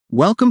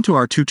Welcome to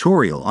our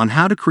tutorial on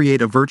how to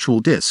create a virtual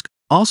disk,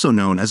 also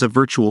known as a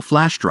virtual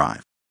flash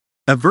drive.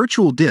 A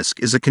virtual disk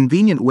is a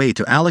convenient way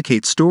to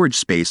allocate storage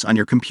space on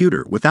your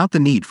computer without the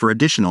need for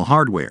additional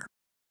hardware.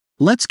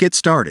 Let's get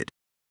started.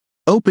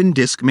 Open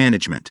Disk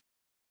Management.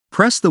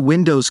 Press the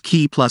Windows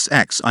key plus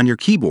X on your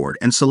keyboard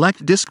and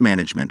select Disk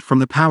Management from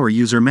the Power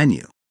User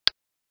menu.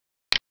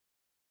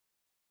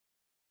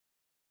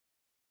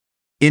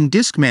 In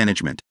Disk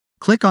Management,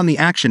 click on the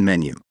Action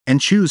menu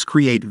and choose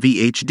Create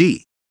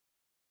VHD.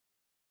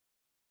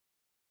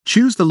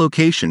 Choose the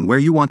location where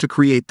you want to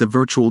create the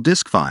virtual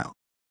disk file.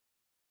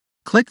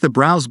 Click the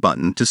Browse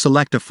button to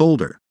select a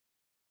folder.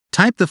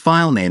 Type the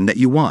file name that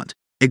you want,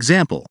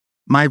 example,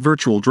 My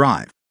Virtual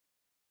Drive.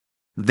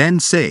 Then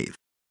save.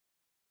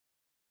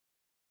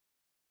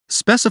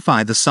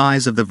 Specify the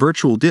size of the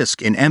virtual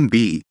disk in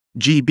MB,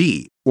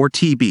 GB, or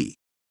TB.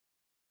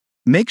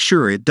 Make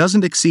sure it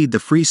doesn't exceed the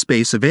free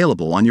space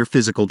available on your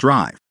physical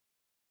drive.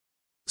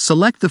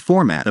 Select the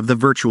format of the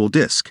virtual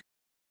disk.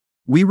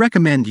 We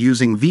recommend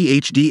using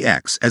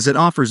VHDX as it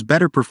offers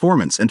better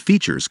performance and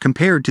features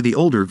compared to the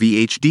older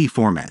VHD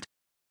format.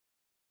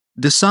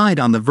 Decide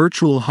on the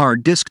virtual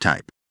hard disk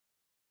type.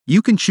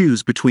 You can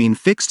choose between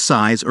fixed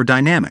size or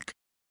dynamic.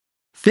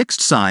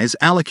 Fixed size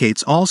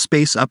allocates all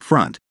space up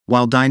front,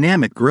 while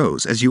dynamic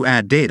grows as you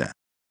add data.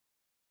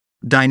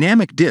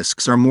 Dynamic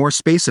disks are more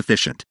space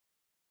efficient.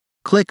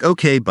 Click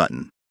OK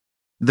button.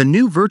 The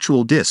new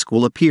virtual disk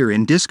will appear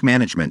in Disk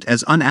Management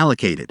as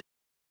unallocated.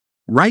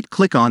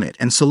 Right-click on it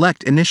and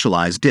select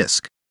Initialize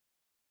Disk.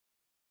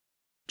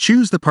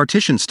 Choose the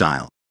partition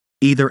style,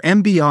 either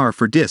MBR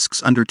for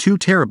disks under 2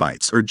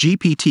 TB or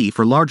GPT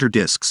for larger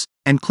disks,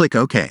 and click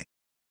OK.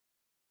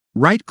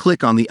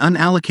 Right-click on the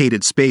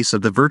unallocated space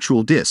of the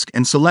virtual disk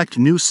and select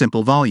New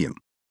Simple Volume.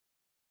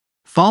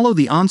 Follow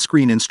the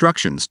on-screen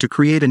instructions to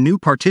create a new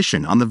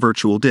partition on the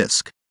virtual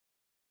disk.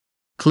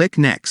 Click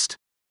Next.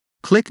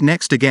 Click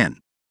Next again.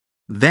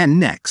 Then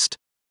Next.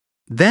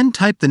 Then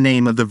type the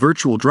name of the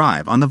virtual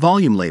drive on the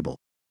volume label,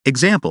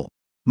 example,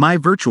 My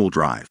Virtual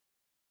Drive.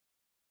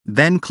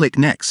 Then click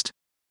Next.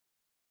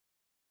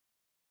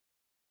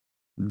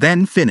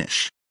 Then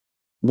Finish.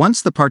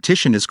 Once the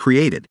partition is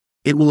created,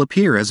 it will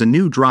appear as a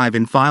new drive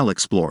in File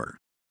Explorer.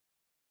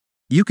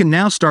 You can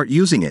now start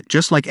using it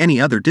just like any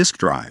other disk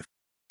drive.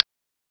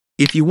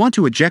 If you want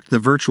to eject the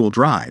virtual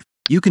drive,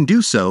 you can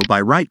do so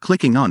by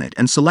right-clicking on it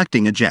and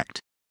selecting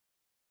Eject.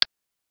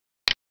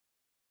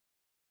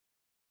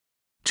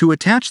 To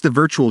attach the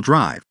virtual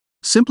drive,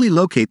 simply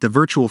locate the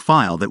virtual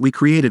file that we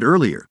created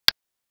earlier,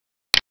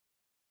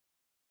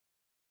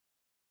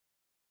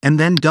 and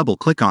then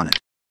double-click on it.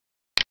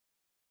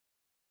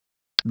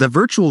 The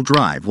virtual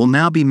drive will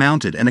now be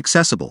mounted and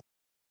accessible.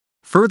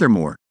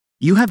 Furthermore,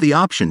 you have the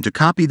option to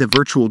copy the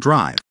virtual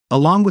drive,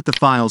 along with the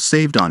files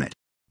saved on it,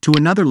 to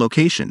another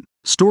location,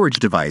 storage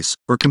device,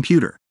 or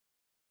computer.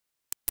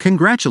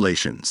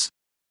 Congratulations!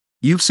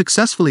 You've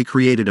successfully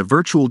created a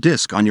virtual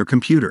disk on your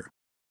computer.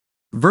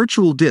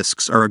 Virtual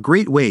disks are a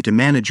great way to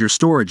manage your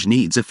storage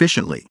needs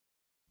efficiently.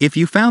 If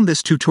you found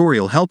this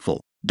tutorial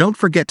helpful, don't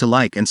forget to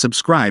like and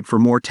subscribe for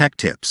more tech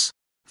tips.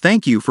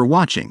 Thank you for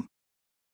watching.